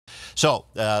So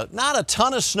not a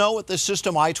ton of snow with this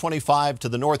system. I-25 to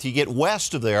the north. You get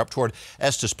west of there up toward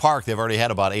Estes Park. They've already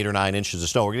had about 8 or 9 inches of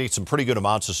snow. We're going to get some pretty good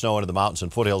amounts of snow into the mountains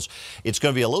and foothills. It's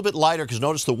going to be a little bit lighter because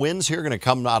notice the winds here are going to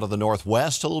come out of the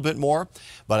northwest a little bit more.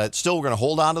 But it's still, we're going to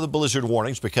hold on to the blizzard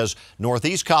warnings because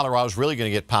northeast Colorado is really going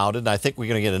to get pounded. And I think we're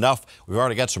going to get enough. We've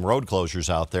already got some road closures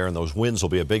out there, and those winds will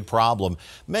be a big problem.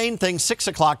 Main thing, 6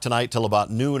 o'clock tonight till about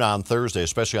noon on Thursday,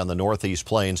 especially on the northeast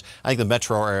plains. I think the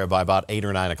metro area by about 8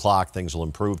 or 9 o'clock, things will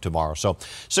improve tomorrow. So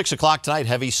 6 o'clock tonight,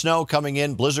 heavy snow coming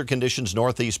in, blizzard conditions,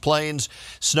 northeast plains,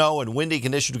 snow and windy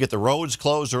conditions. We get the roads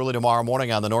closed early tomorrow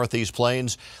morning on the northeast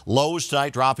plains. Lows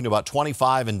tonight dropping to about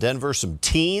 25 in Denver, some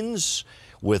teens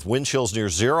with wind chills near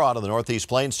 0 out of the northeast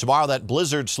plains. Tomorrow, that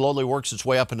blizzard slowly works its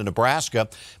way up into Nebraska.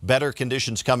 Better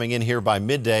conditions coming in here by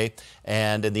midday.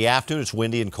 And in the afternoon, it's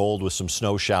windy and cold with some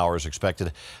snow showers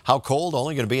expected. How cold?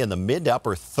 Only going to be in the mid to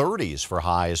upper 30s for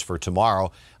highs for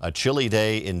tomorrow. A chilly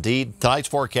day indeed. Tonight's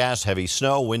forecast, heavy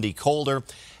snow, windy, colder.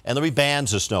 And there'll be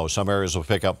bands of snow. Some areas will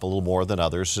pick up a little more than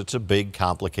others. It's a big,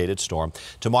 complicated storm.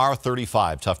 Tomorrow,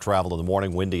 35. Tough travel in the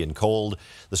morning, windy and cold.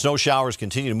 The snow showers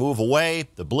continue to move away.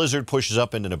 The blizzard pushes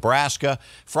up into Nebraska.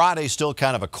 Friday, still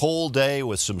kind of a cold day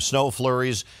with some snow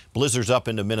flurries. Blizzards up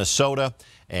into Minnesota.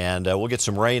 And we'll get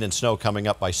some rain and snow coming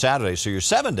up by Saturday. So your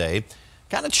 7-day,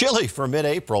 kind of chilly for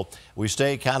mid-April. We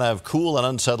stay kind of cool and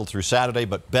unsettled through Saturday,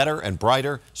 but better and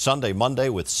brighter Sunday, Monday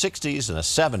with 60s and a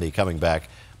 70 coming back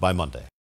by Monday.